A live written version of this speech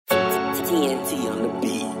TNT on the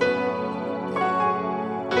beat.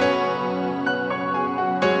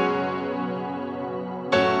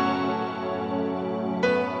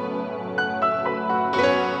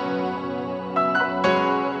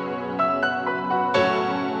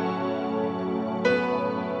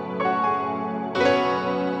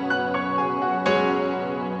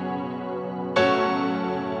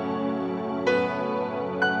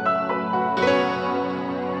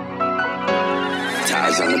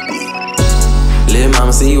 On the beat. Little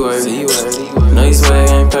mama, see you work. Know you swag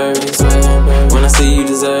ain't perfect. When I see you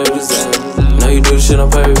deserve it. Know you do shit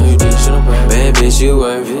on purpose. Bad bitch, you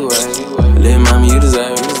work. Little mama, you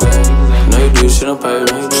deserve it. Know you do shit on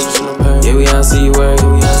purpose. Yeah, we all see you work.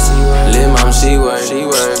 Little mama, she work.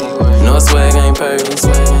 Know swag ain't perfect.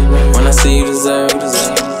 When I see you deserve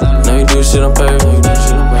it. Know you do shit on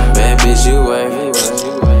purpose. Bad bitch, you work.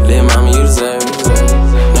 Little mama, you deserve it.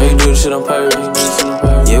 Know you do shit on purpose.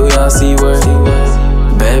 Yeah, we all see you work.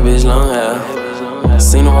 Bad bitch, long hair.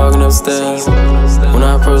 Seen her walking upstairs. When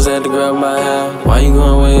I approached, I had to grab my hair. Why you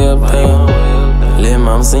going way up there? Little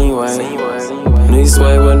mama, seen you work. Knew you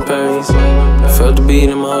swag wasn't perfect. Felt the beat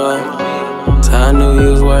in my heart. So I knew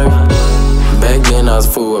you was worth. Back then I was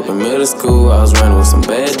a fool up in middle school. I was running with some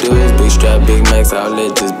bad dudes. Big strap, big max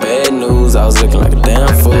outlet, just bad news. I was looking like a damn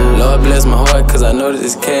fool. Lord bless my heart, cause I know that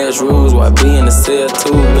this cash rules. Why be in the cell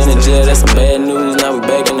too? Been in jail, that's some bad news. Now we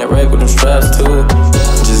back in that rack with them straps too.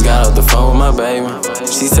 Just got off the phone with my baby.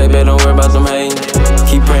 She say, babe, don't worry about them hating.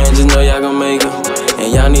 Keep praying, just know y'all gon' make it.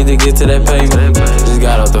 And y'all need to get to that paper. Just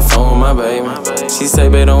got off the phone with my baby. She say,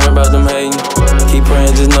 babe, don't worry about them hating. Keep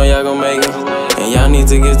praying, just know y'all gon' make it. And y'all need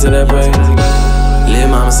to get to that paper. Little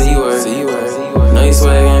mama, see you work. Know you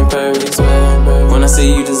swag ain't perfect. When I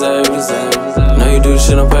see you deserve it. Know you do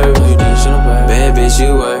shit on purpose. Bad bitch,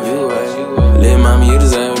 you work. Little mama, you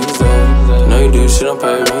deserve it. Know you do shit on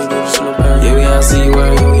purpose. Yeah, we all see you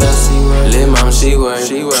work. Little mama, she work.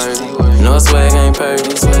 Know swag ain't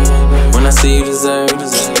perfect. When I see you deserve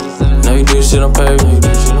it. Know you do shit on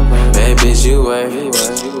purpose. Bad bitch, you work.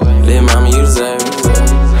 Little mama, you deserve it.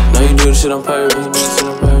 Know you do shit on purpose.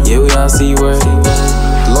 Yeah, we all see you work.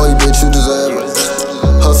 Loyal bitch, you deserve it.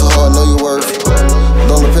 Hustle hard, know you work.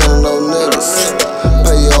 Don't depend on no niggas.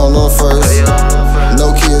 Pay your own on first.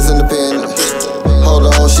 No kids independent. Hold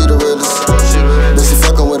on, she the realest. Bitch, she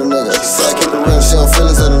fucking with a nigga. Side keep it real, she don't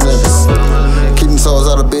feelings of the niggas. Keep them souls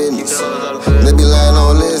out of business. They be lying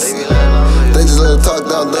on list. They just let her talk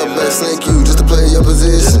down, double back, snake you just to play your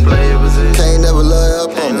position. Can't never lay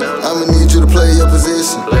up on me. I'ma need you to play your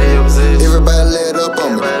position. Everybody lay it up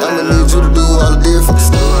on me. I'ma need you to do all the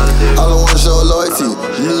difference. I don't wanna show loyalty.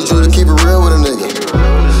 Need you to keep it real with a nigga.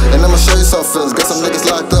 And I'ma show you some feelings. Got some niggas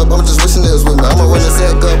locked up. I'm just wishing they was with me. I'ma run this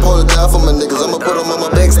head up, hold it down for my niggas. I'ma put them on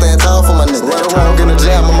my back, stand tall for my niggas. Right or wrong in the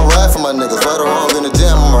jam, I'ma ride for my niggas. Right or wrong in the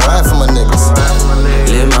jam, I'ma ride for my niggas.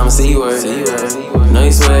 Little mama, see you work. Know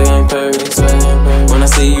you swag ain't perfect. When I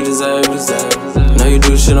see you deserve it. Know you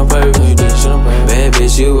do shit on purpose. Bad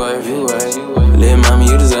bitch, you work. Little mama,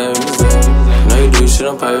 you deserve it. Know you do shit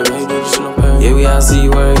on purpose. Yeah, we all see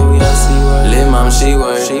you work. Little mama, she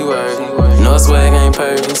work. Know swag ain't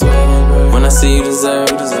perfect. When I see you deserve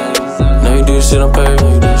it. Know you do shit on purpose.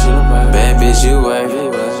 Bad bitch, you work.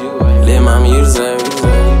 Little mama, you deserve it.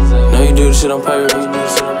 Know you do shit on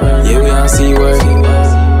purpose. Yeah, we all see you work.